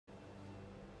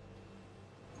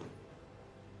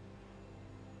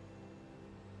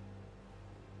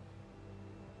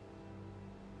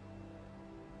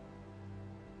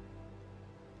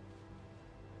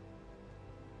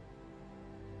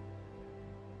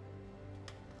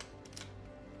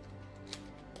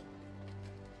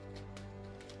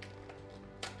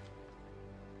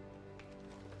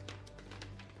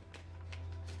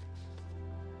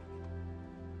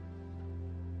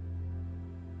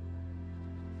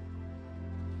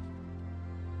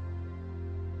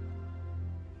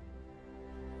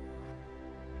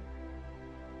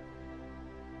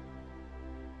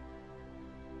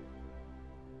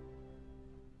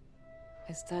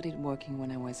I started working when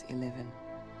I was 11.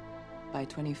 By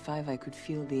 25, I could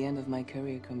feel the end of my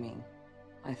career coming.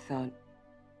 I thought,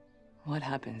 what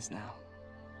happens now?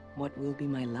 What will be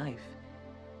my life?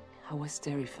 I was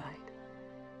terrified.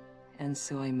 And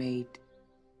so I made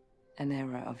an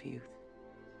era of youth.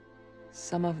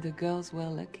 Some of the girls were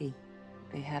lucky.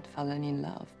 They had fallen in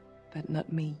love, but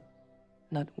not me,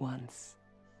 not once.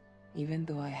 Even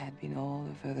though I had been all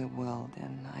over the world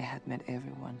and I had met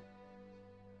everyone.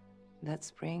 That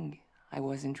spring, I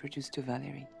was introduced to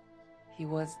Valerie. He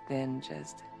was then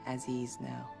just as he is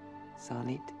now,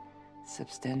 solid,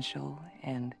 substantial,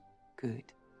 and good.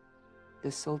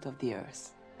 The salt of the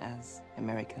earth, as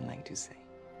Americans like to say.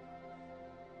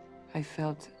 I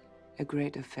felt a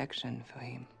great affection for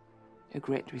him, a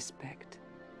great respect.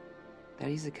 That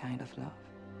is a kind of love.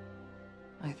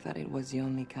 I thought it was the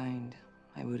only kind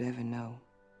I would ever know.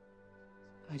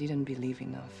 I didn't believe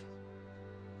enough.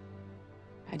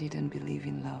 I didn't believe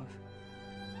in love.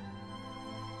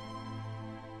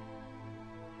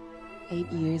 8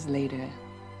 years later,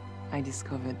 I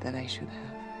discovered that I should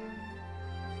have.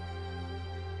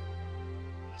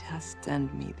 It has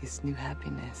stunned me, this new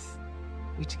happiness,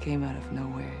 which came out of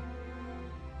nowhere.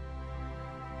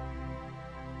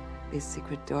 This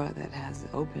secret door that has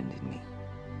opened in me.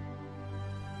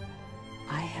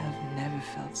 I have never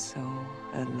felt so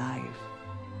alive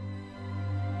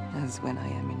as when I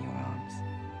am in your arms.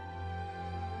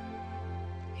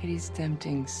 It is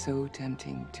tempting, so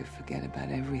tempting to forget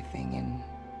about everything and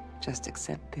just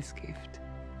accept this gift.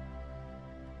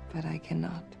 But I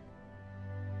cannot.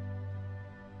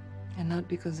 And not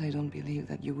because I don't believe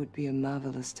that you would be a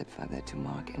marvelous stepfather to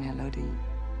Mark and Elodie,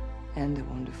 and a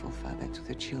wonderful father to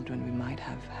the children we might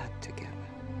have had together.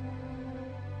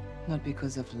 Not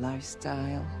because of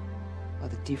lifestyle, or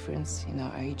the difference in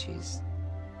our ages,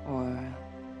 or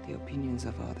the opinions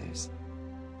of others.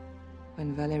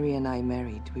 When Valerie and I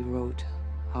married, we wrote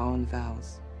our own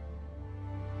vows.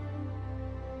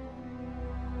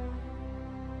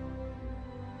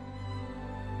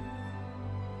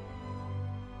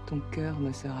 Ton cœur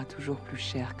me sera toujours plus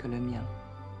cher que le mien.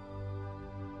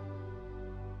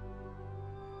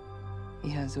 He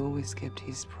has always kept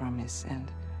his promise, and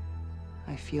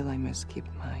I feel I must keep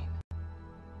mine.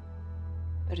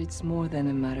 But it's more than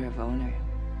a matter of honor.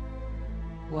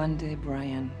 One day,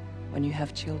 Brian, when you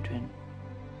have children,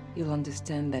 you'll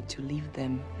understand that to leave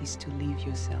them is to leave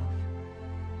yourself,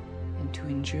 and to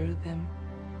endure them,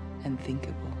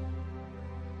 unthinkable.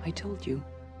 I told you,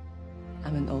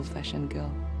 I'm an old-fashioned girl.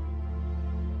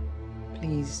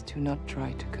 Please do not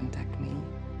try to contact me.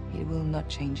 It will not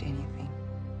change anything.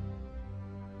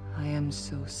 I am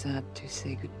so sad to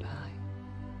say goodbye,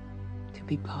 to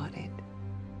be parted.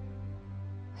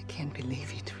 I can't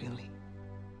believe it, really.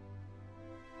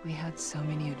 We had so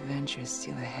many adventures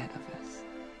still ahead of us.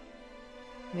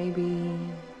 Maybe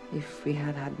if we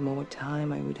had had more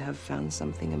time, I would have found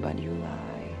something about you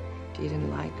I didn't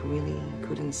like, really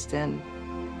couldn't stand,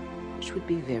 which would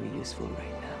be very useful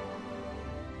right now.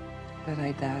 But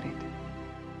I doubt it.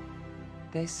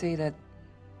 They say that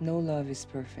no love is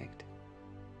perfect.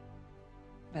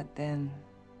 But then,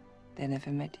 they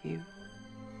never met you.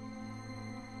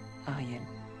 Arielle.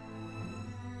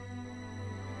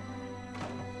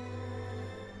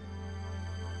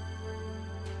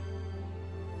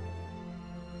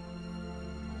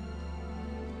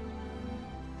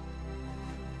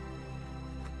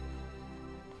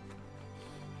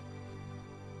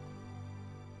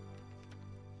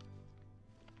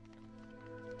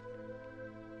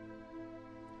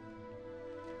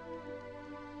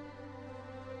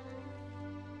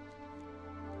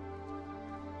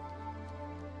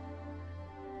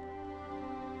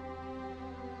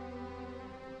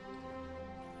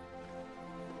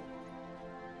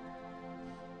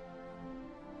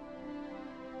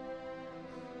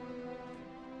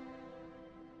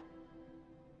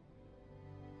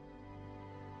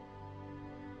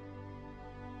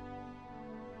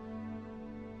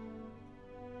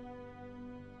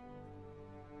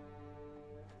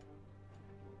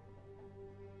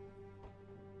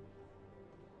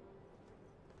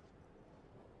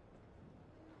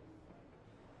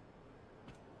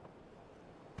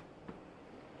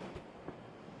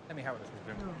 Tell me how it is,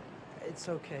 Miss Bloom. No, it's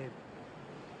okay.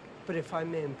 But if I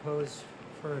may impose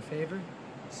for a favor?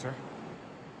 Sir?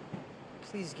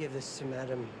 Please give this to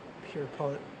Madame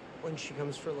Pierpont when she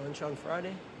comes for lunch on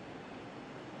Friday.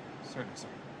 Certainly, sir.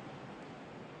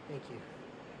 Thank you.